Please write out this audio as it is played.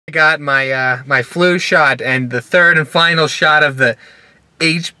got my my flu shot and the third and final shot of the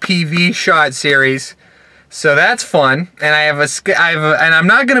HPV shot series. So that's fun, and and I'm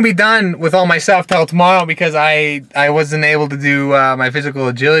not gonna be done with all my stuff till tomorrow because I wasn't able to do my physical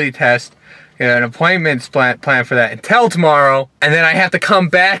agility test. An appointment's planned for that until tomorrow, and then I have to come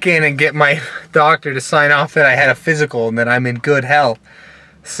back in and get my doctor to sign off that I had a physical and that I'm in good health.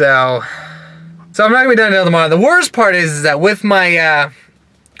 So I'm not gonna be done until tomorrow. The worst part is that with my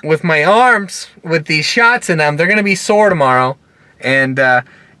arms with these shots in them, they're gonna be sore tomorrow, and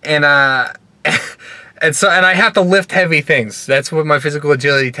and I have to lift heavy things. That's what my physical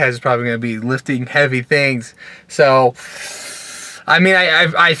agility test is probably going to be, lifting heavy things. So, I mean,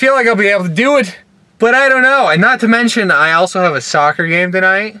 I feel like I'll be able to do it, but I don't know. And not to mention, I also have a soccer game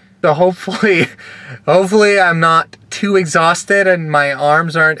tonight. So hopefully I'm not too exhausted and my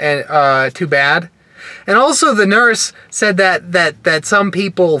arms aren't too bad. And also the nurse said that some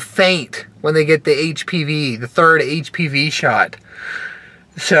people faint when they get the HPV, the third HPV shot.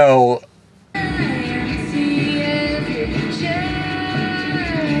 So...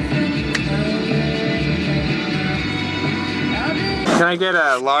 Can I get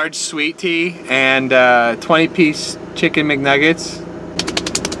a large sweet tea and 20-piece chicken McNuggets?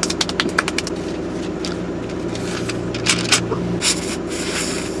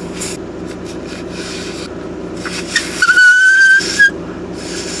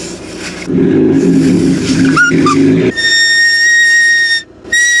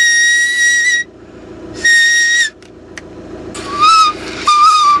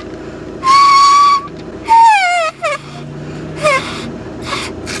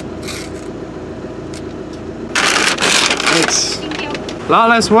 A lot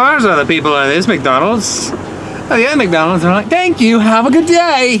less words are the people at this McDonald's. At the other McDonald's, they're like, thank you, have a good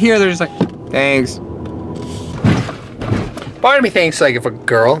day. Here, they're just like, thanks. Part of me thinks, like, if a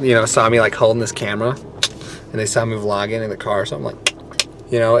girl, you know, saw me, like, holding this camera, and they saw me vlogging in the car or something, like,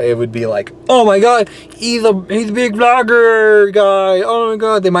 you know, it would be like, oh my god, he's a big vlogger guy, oh my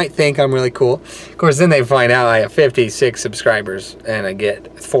god. They might think I'm really cool. Of course, then they find out I have 56 subscribers, and I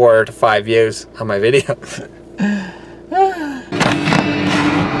get 4 to 5 views on my videos.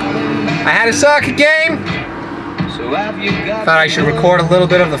 I had a soccer game. Thought I should record a little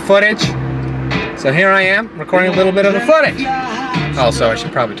bit of the footage. So here I am, recording a little bit of the footage. Also, I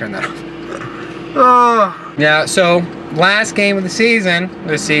should probably turn that off. Yeah, so last game of the season,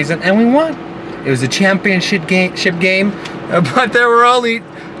 and we won. It was a championship game, but there were only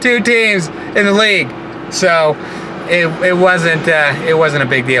 2 teams in the league. So it wasn't a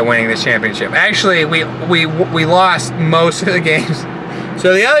big deal winning this championship. Actually, we lost most of the games.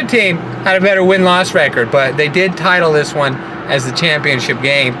 So the other team had a better win-loss record, but they did title this one as the championship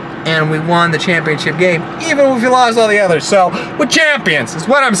game, and we won the championship game, even if we lost all the others. So we're champions. Is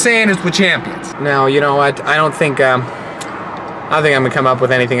what I'm saying. Is we're champions. Now, you know what? I don't think I'm gonna come up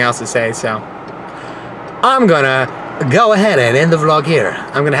with anything else to say. So I'm gonna go ahead and end the vlog here.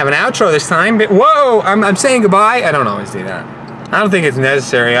 I'm gonna have an outro this time. But whoa! I'm saying goodbye. I don't always do that. I don't think it's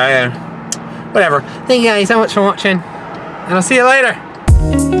necessary. Whatever. Thank you guys so much for watching, and I'll see you later.